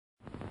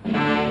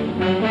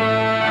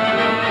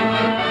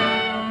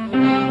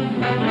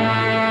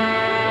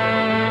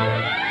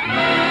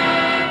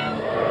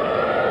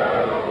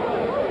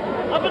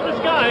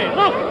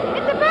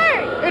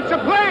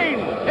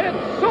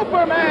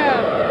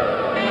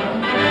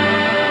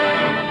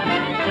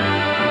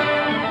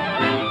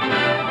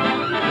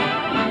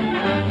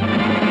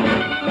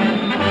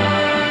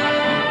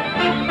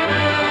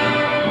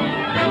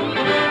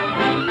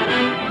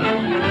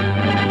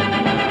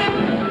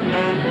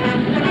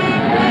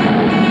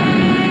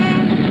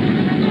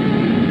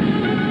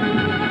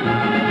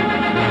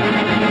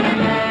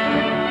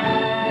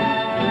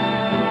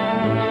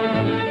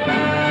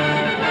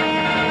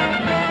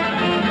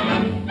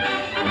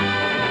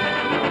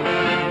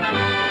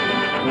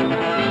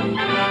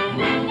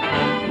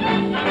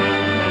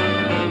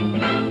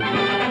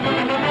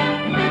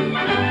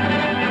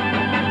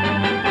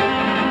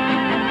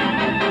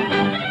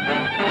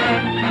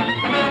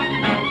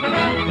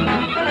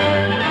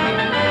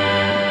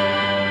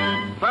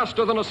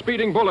faster than a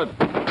speeding bullet,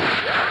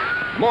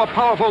 more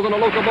powerful than a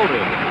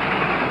locomotive,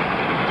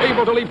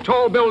 able to leap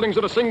tall buildings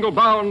at a single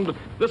bound,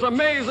 this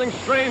amazing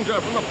stranger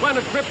from the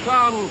planet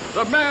Krypton,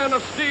 the Man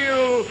of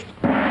Steel,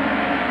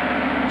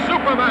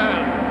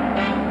 Superman.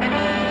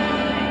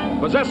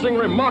 Possessing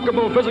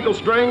remarkable physical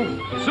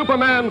strength,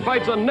 Superman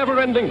fights a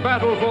never-ending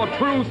battle for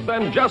truth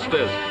and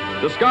justice,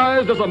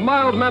 disguised as a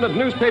mild-mannered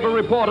newspaper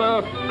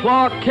reporter,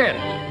 Clark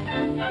Kent.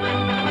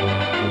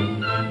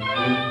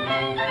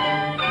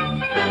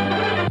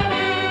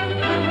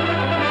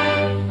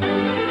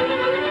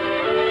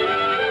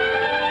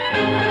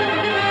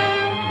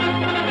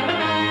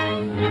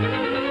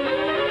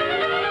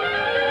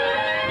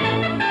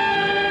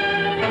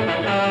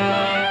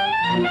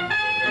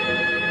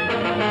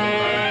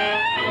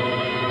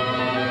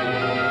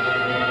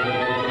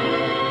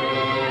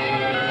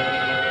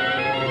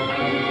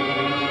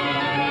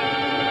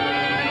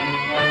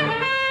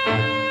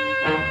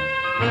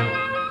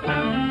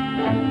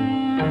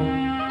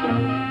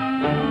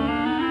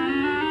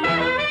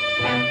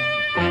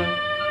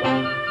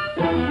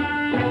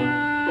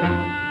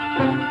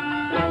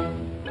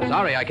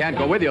 Sorry I can't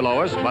go with you,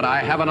 Lois, but I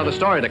have another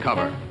story to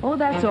cover. Oh,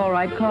 that's all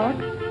right, Clark.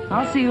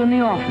 I'll see you in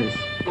the office.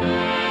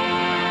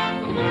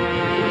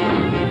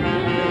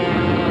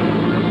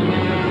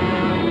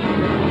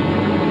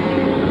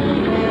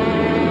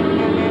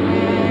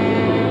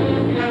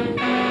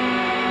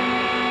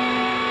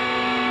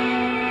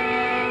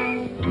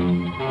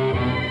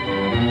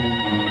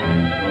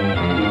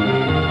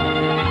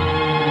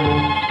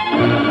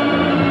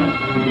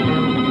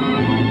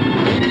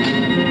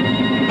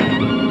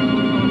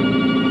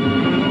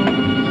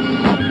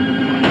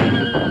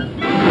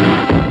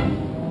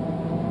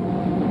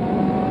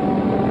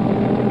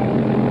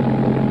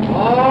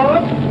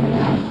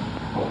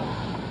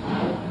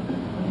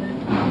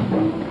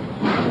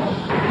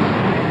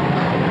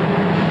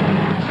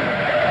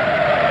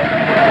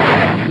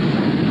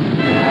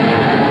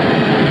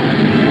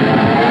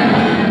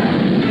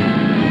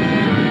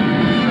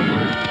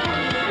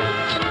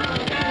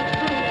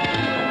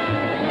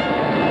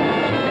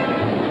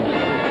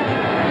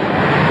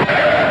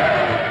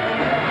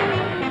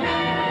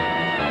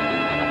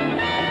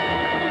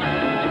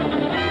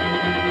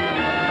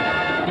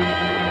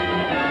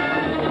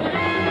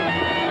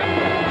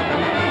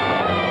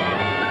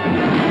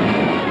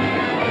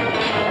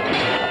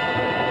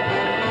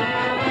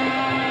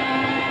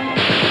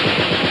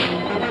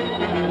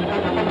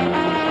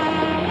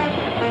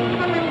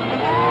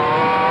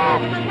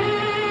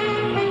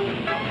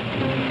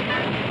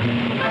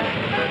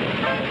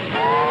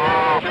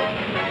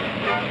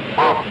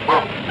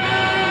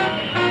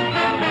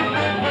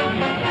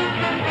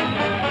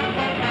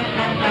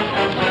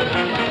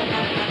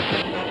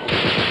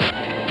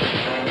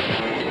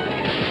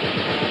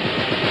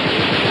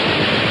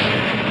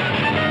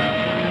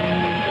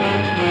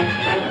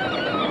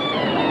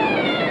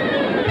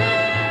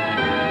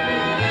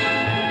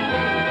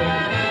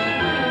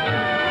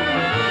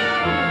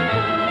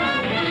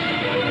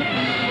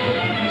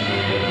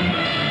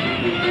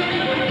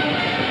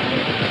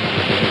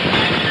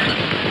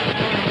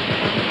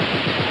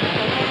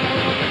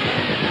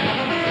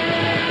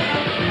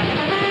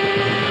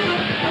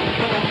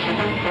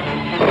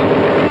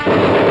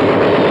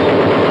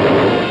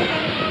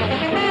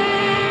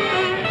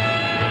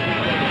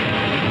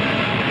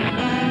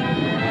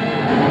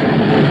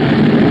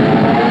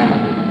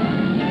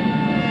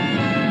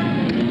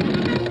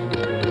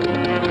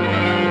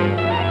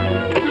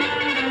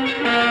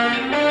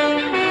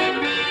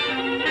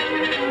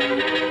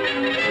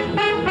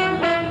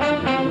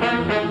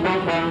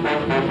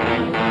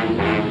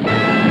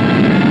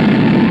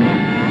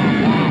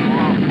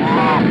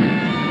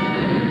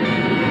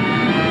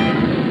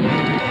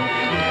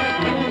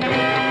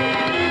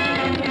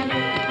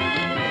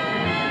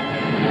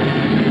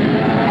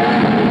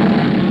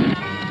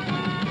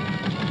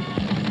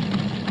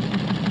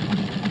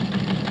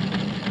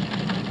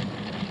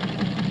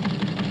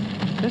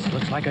 This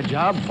looks like a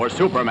job for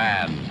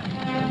Superman.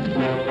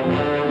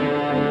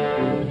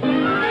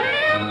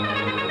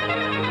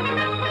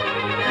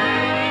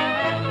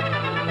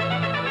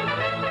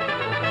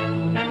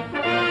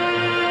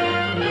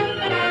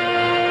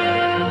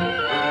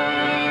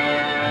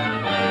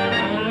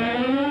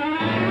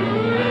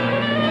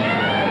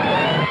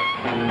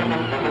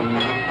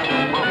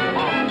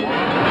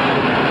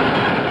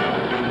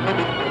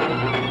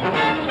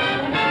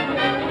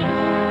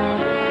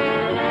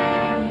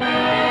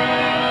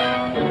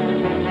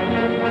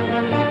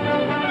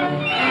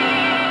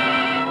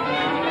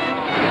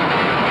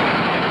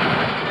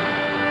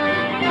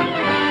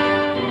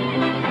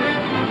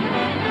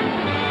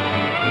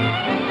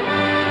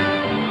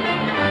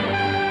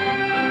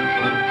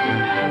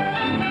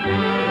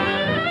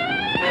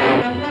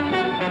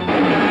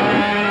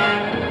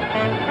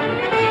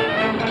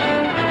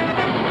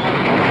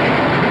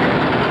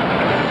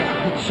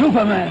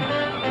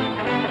 Superman!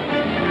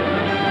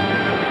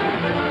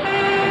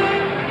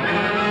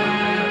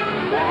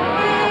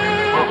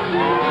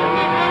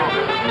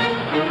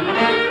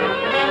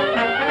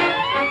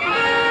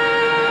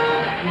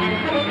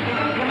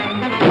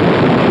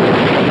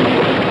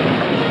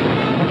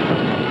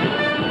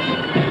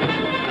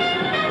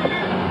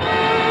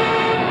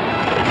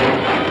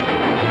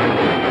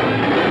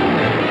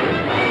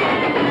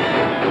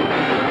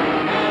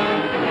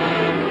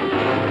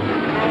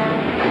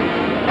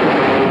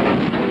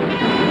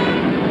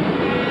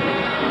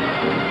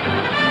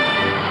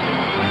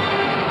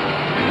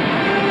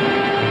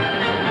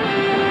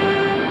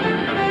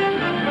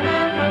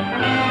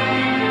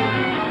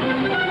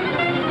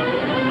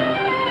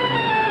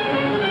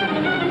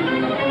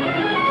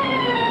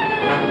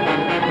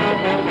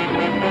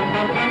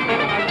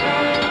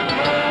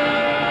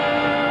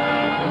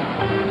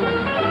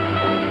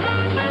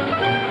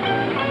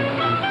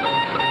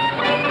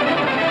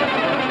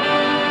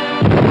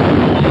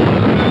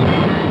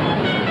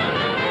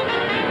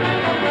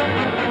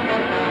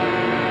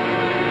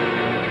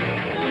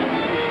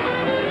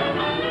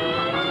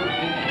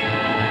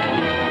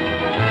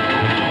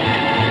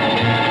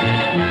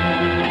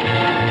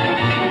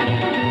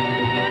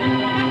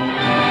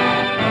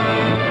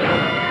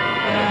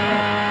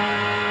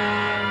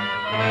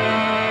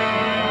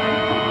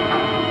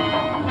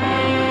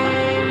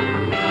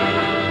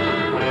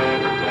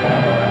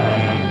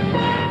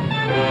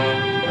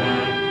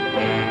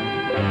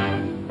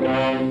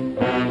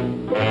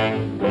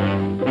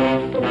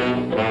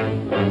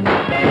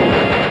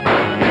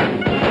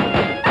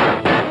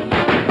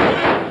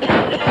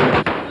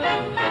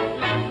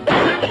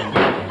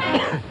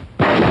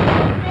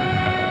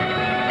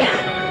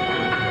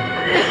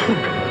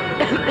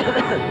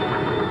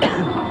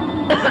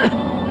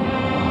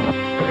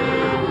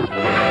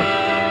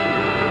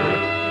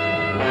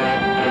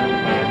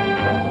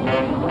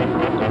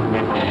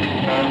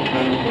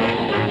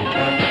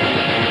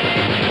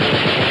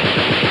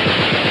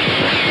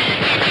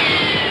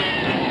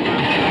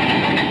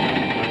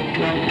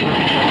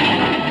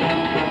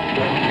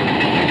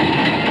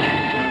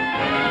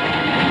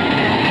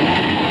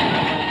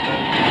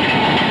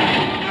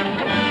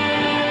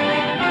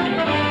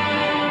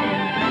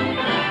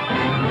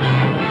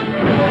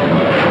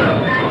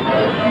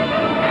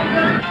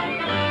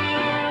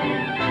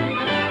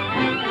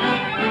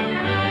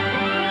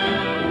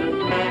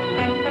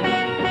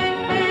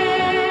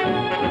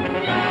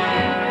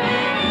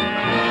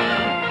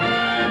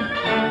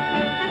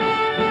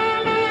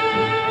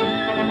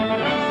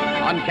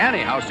 Uncanny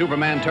how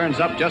Superman turns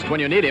up just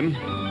when you need him.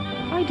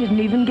 I didn't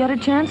even get a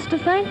chance to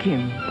thank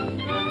him.